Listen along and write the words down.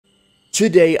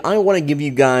Today, I want to give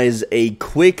you guys a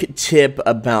quick tip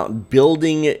about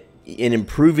building and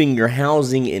improving your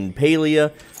housing in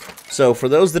Palia. So, for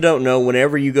those that don't know,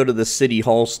 whenever you go to the City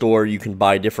Hall store, you can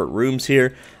buy different rooms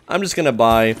here. I'm just going to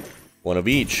buy one of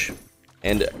each.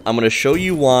 And I'm going to show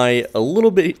you why a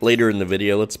little bit later in the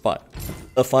video. Let's buy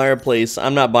a fireplace.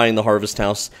 I'm not buying the Harvest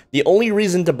House. The only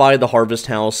reason to buy the Harvest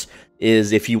House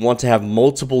is if you want to have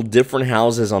multiple different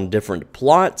houses on different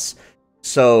plots.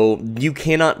 So, you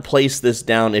cannot place this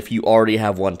down if you already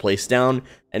have one placed down,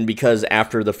 and because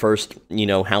after the first,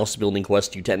 house building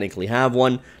quest you technically have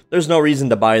one, there's no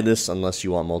reason to buy this unless you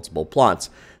want multiple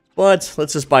plots. But,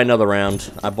 let's just buy another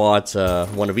round. I bought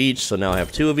one of each, so now I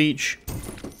have two of each.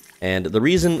 And the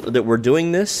reason that we're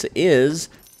doing this is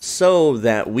so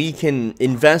that we can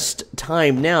invest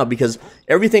time now, because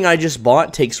everything I just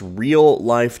bought takes real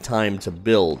life time to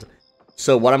build.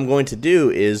 So what I'm going to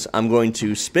do is I'm going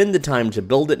to spend the time to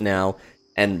build it now,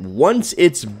 and once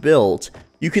it's built,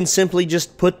 you can simply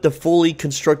just put the fully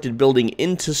constructed building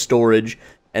into storage,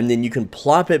 and then you can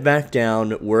plop it back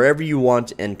down wherever you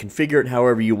want and configure it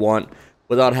however you want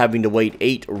without having to wait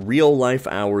 8 real-life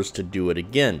hours to do it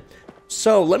again.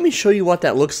 So let me show you what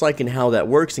that looks like and how that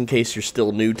works in case you're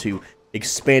still new to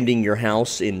expanding your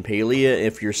house in Palia.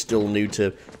 If you're still new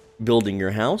to building your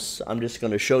house, I'm just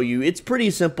going to show you. It's pretty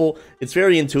simple. It's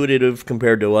very intuitive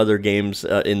compared to other games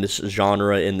in this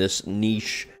genre, in this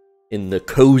niche, in the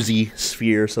cozy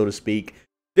sphere, so to speak.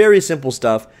 Very simple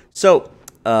stuff. So,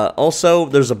 also,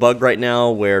 there's a bug right now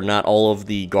where not all of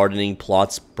the gardening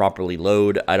plots properly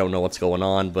load. I don't know what's going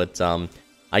on, but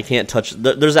I can't touch.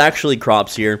 There's actually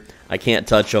crops here. I can't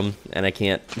touch them, and I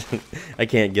can't I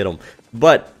can't get them.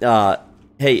 But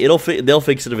hey, they'll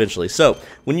fix it eventually. So,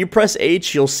 when you press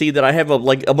H, you'll see that I have a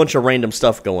bunch of random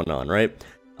stuff going on, right?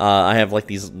 I have like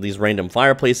these random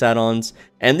fireplace add-ons,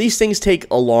 and these things take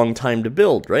a long time to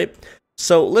build, right?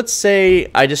 So, let's say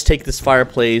I just take this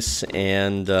fireplace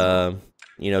and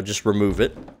just remove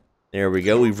it. There we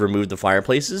go. We've removed the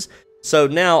fireplaces. So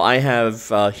now I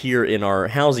have here in our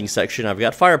housing section, I've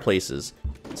got fireplaces.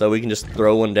 So we can just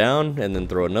throw one down, and then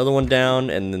throw another one down,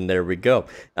 and then there we go.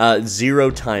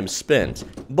 0 time spent.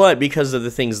 But because of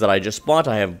the things that I just bought,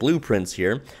 I have blueprints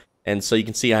here. And so you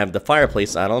can see I have the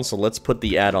fireplace add-on, so let's put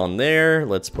the add-on there,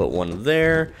 let's put one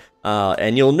there.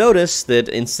 And you'll notice that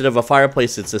instead of a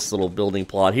fireplace, it's this little building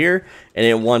plot here, and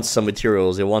it wants some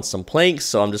materials, it wants some planks,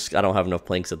 so I don't have enough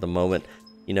planks at the moment.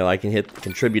 I can hit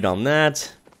contribute on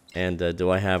that, and do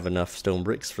I have enough stone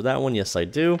bricks for that one? Yes, I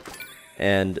do.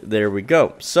 And there we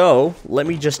go. So, let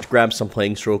me just grab some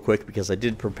planks real quick, because I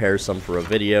did prepare some for a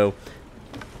video.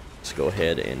 Let's go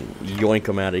ahead and yoink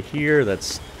them out of here.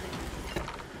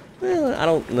 Well, I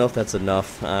don't know if that's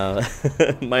enough.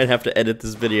 Might have to edit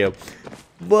this video.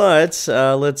 But,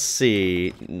 let's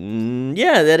see.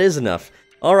 Yeah, that is enough.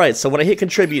 Alright, so when I hit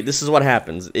contribute, this is what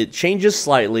happens. It changes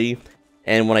slightly,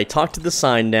 and when I talk to the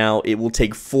sign now, it will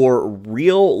take 4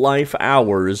 real-life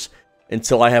hours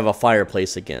until I have a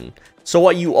fireplace again. So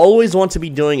what you always want to be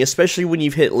doing, especially when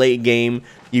you've hit late game,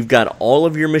 you've got all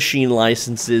of your machine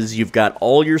licenses, you've got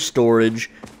all your storage.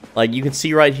 Like you can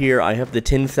see right here, I have the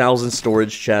 10,000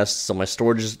 storage chests, so my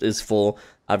storage is full.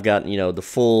 I've got, the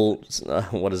full,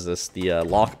 what is this, the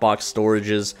lockbox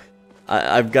storages.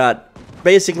 I've got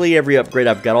basically every upgrade.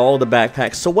 I've got all the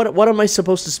backpacks. So what am I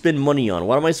supposed to spend money on?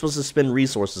 What am I supposed to spend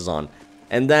resources on?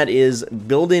 And that is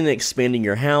building and expanding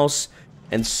your house.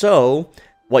 And so,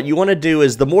 what you want to do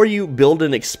is, the more you build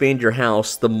and expand your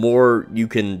house, the more you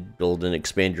can build and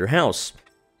expand your house.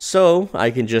 So,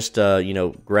 I can just,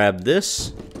 grab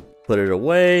this, put it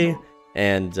away,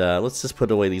 and let's just put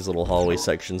away these little hallway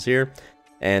sections here.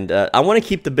 And I want to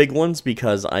keep the big ones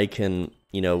because I can,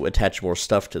 attach more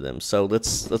stuff to them. So,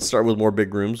 let's start with more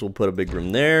big rooms. We'll put a big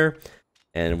room there,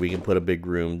 and we can put a big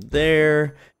room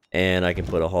there, and I can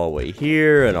put a hallway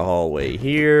here, and a hallway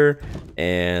here,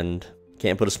 and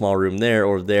can't put a small room there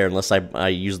or there unless I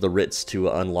use the writs to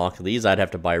unlock these. I'd have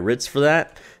to buy writs for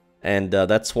that. And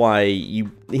that's why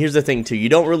here's the thing too, you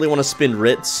don't really want to spend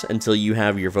writs until you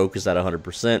have your focus at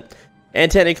 100%.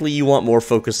 And technically you want more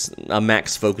focus, a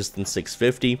max focus than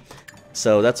 650.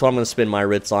 So that's what I'm going to spend my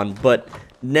writs on. But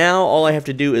now all I have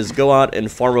to do is go out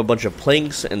and farm a bunch of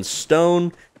planks and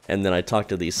stone. And then I talk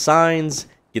to these signs,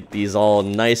 get these all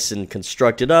nice and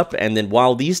constructed up. And then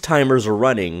while these timers are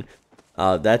running,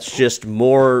 that's just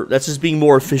being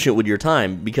more efficient with your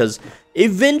time, because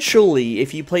eventually,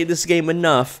 if you play this game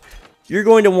enough, you're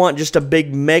going to want just a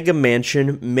big mega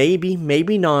mansion,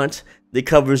 maybe not, that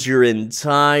covers your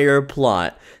entire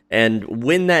plot. And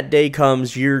when that day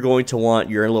comes, you're going to want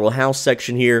your little house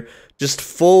section here just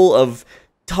full of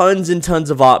tons and tons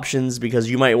of options, because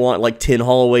you might want like 10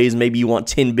 hallways, maybe you want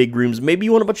 10 big rooms, maybe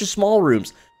you want a bunch of small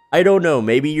rooms. I don't know,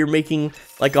 maybe you're making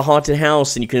like a haunted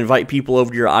house and you can invite people over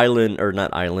to your island, or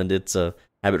not island, it's a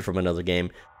habit from another game.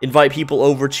 Invite people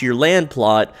over to your land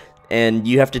plot, and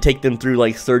you have to take them through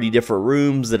like 30 different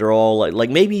rooms that are all like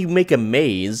maybe you make a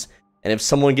maze, and if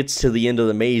someone gets to the end of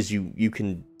the maze, you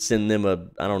can send them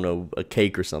I don't know, a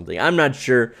cake or something. I'm not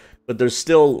sure, but there's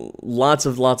still lots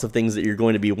of things that you're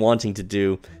going to be wanting to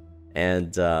do.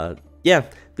 And yeah,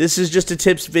 this is just a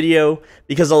tips video,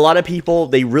 because a lot of people,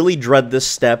 they really dread this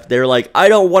step. They're like, I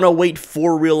don't want to wait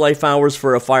 4 real-life hours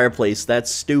for a fireplace.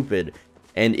 That's stupid.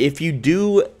 And if you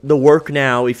do the work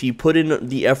now, if you put in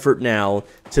the effort now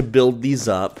to build these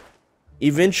up,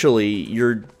 eventually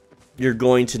you're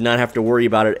going to not have to worry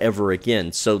about it ever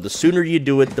again. So the sooner you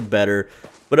do it, the better.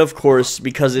 But of course,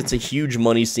 because it's a huge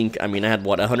money sink, I mean, I had,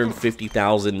 what,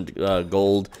 150,000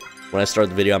 gold when I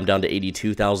started the video. I'm down to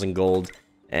 82,000 gold.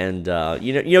 And,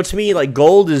 you know, to me, like,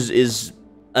 gold is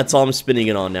that's all I'm spending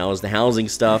it on now, is the housing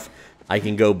stuff. I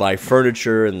can go buy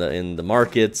furniture in the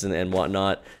markets and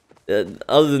whatnot.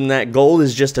 Other than that, gold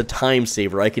is just a time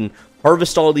saver. I can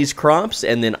harvest all these crops,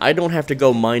 and then I don't have to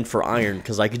go mine for iron,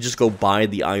 because I could just go buy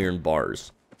the iron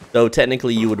bars. Though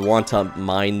technically you would want to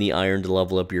mine the iron to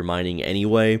level up your mining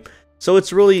anyway. So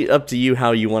it's really up to you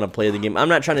how you want to play the game. I'm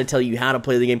not trying to tell you how to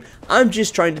play the game. I'm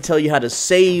just trying to tell you how to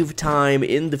save time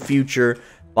in the future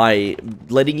by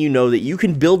letting you know that you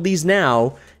can build these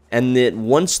now, and that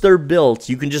once they're built,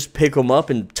 you can just pick them up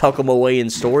and tuck them away in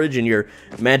storage in your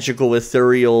magical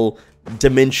ethereal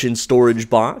dimension storage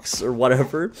box or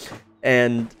whatever,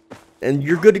 and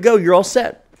you're good to go. You're all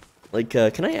set. Like,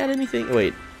 can I add anything?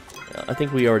 Wait, I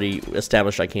think we already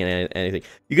established I can't add anything.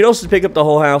 You can also pick up the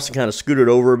whole house and kind of scoot it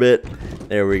over a bit.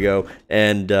 There we go.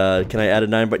 And can I add a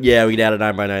 9 by? Yeah, we can add a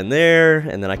 9 by 9 there,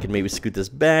 and then I can maybe scoot this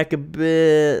back a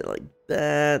bit like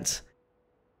that.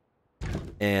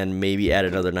 And maybe add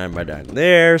another 9 by 9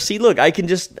 there. See, look, I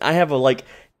have like,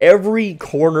 every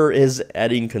corner is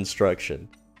adding construction.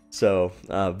 So,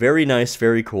 very nice,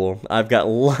 very cool. I've got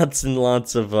lots and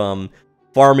lots of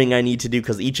farming I need to do,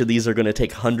 because each of these are going to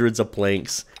take hundreds of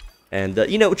planks. And,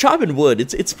 you know, chopping wood,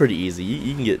 it's pretty easy.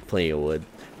 You can get plenty of wood,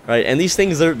 right? And these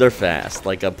things, they're fast.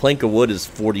 Like, a plank of wood is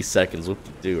 40 seconds. What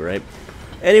to do, right?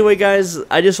 Anyway, guys,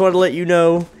 I just want to let you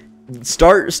know,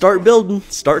 start building,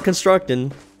 start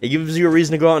constructing. It gives you a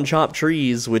reason to go out and chop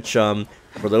trees, which,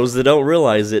 for those that don't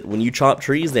realize it, when you chop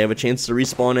trees, they have a chance to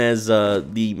respawn as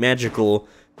the magical,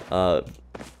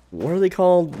 what are they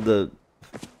called? The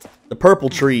purple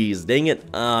trees. Dang it.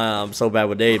 I'm so bad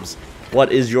with names.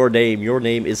 What is your name? Your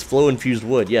name is Flow Infused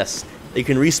Wood. Yes, they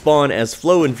can respawn as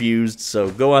Flow Infused, so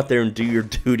go out there and do your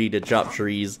duty to chop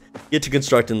trees. Get to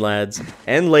constructing, lads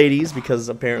and ladies, because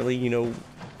apparently, you know,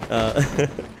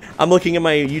 I'm looking at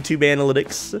my YouTube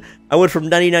analytics. I went from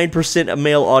 99% a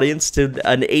male audience to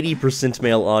an 80%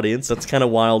 male audience. That's kind of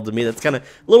wild to me. That's kind of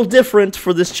a little different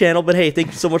for this channel. But hey, thank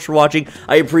you so much for watching.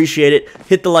 I appreciate it.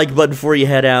 Hit the like button before you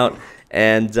head out.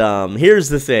 And here's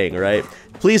the thing, right?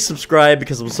 Please subscribe,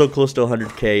 because I'm so close to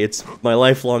 100K. It's my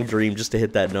lifelong dream just to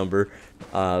hit that number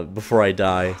before I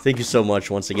die. Thank you so much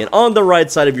once again. On the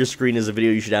right side of your screen is a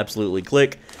video you should absolutely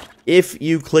click. If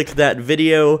you click that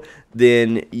video,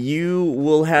 then you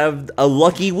will have a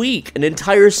lucky week, an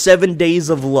entire 7 days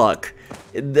of luck.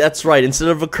 That's right, instead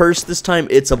of a curse this time,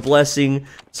 it's a blessing.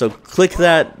 So click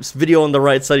that video on the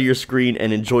right side of your screen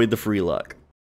and enjoy the free luck.